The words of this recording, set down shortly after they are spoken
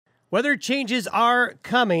Weather changes are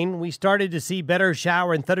coming. We started to see better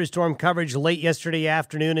shower and thunderstorm coverage late yesterday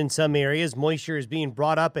afternoon in some areas. Moisture is being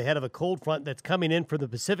brought up ahead of a cold front that's coming in from the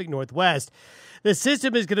Pacific Northwest. The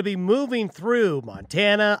system is going to be moving through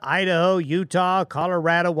Montana, Idaho, Utah,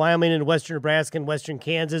 Colorado, Wyoming, and western Nebraska and western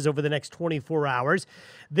Kansas over the next 24 hours.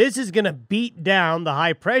 This is going to beat down the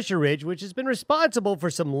high pressure ridge, which has been responsible for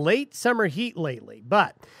some late summer heat lately.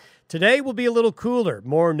 But today will be a little cooler,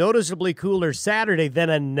 more noticeably cooler Saturday. Then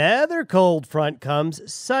another cold front comes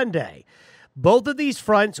Sunday. Both of these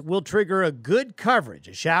fronts will trigger a good coverage,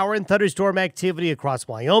 a shower and thunderstorm activity across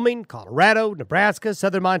Wyoming, Colorado, Nebraska,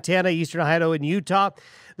 southern Montana, eastern Idaho, and Utah.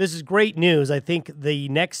 This is great news. I think the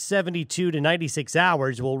next 72 to 96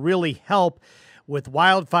 hours will really help with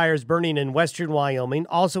wildfires burning in western Wyoming.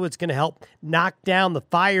 Also, it's going to help knock down the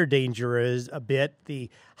fire danger a bit. The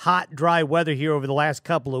hot, dry weather here over the last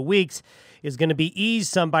couple of weeks is going to be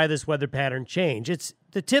eased some by this weather pattern change. It's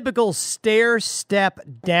the typical stair-step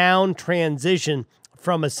down transition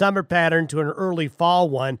from a summer pattern to an early fall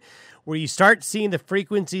one, where you start seeing the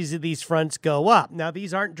frequencies of these fronts go up. Now,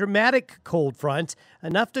 these aren't dramatic cold fronts,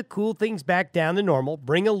 enough to cool things back down to normal,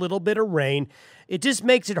 bring a little bit of rain. It just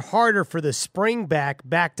makes it harder for the spring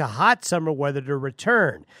back to hot summer weather to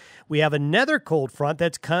return. We have another cold front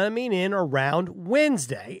that's coming in around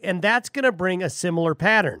Wednesday, and that's going to bring a similar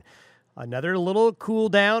pattern. Another little cool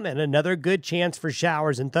down and another good chance for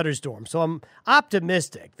showers and thunderstorms. So I'm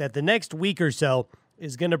optimistic that the next week or so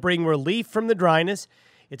is going to bring relief from the dryness.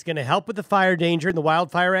 It's going to help with the fire danger and the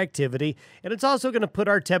wildfire activity, and it's also going to put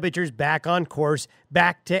our temperatures back on course,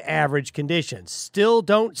 back to average conditions. Still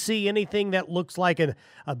don't see anything that looks like a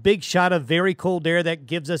big shot of very cold air that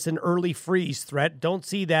gives us an early freeze threat. Don't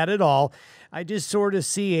see that at all. I just sort of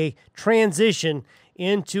see a transition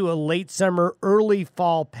into a late summer, early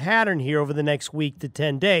fall pattern here over the next week to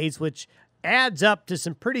 10 days, which adds up to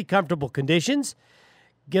some pretty comfortable conditions.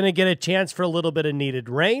 Going to get a chance for a little bit of needed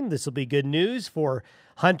rain. This will be good news for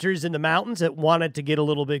hunters in the mountains that want it to get a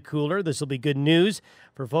little bit cooler. This will be good news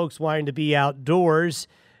for folks wanting to be outdoors.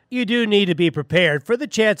 You do need to be prepared for the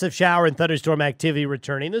chance of shower and thunderstorm activity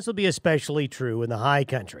returning. This will be especially true in the high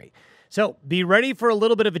country. So be ready for a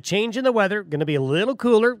little bit of a change in the weather. Going to be a little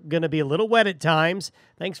cooler, going to be a little wet at times.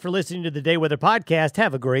 Thanks for listening to the Day Weather Podcast.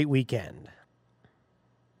 Have a great weekend.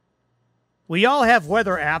 We all have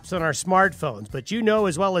weather apps on our smartphones, but you know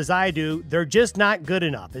as well as I do, they're just not good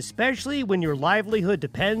enough, especially when your livelihood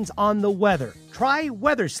depends on the weather. Try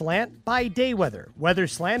Weather Slant by Dayweather. Weather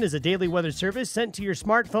Slant is a daily weather service sent to your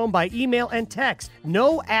smartphone by email and text.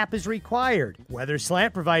 No app is required. Weather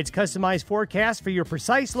Slant provides customized forecasts for your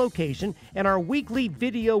precise location, and our weekly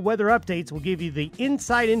video weather updates will give you the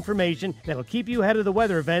inside information that'll keep you ahead of the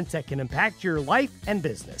weather events that can impact your life and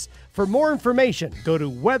business. For more information, go to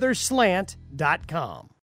weatherslant.com.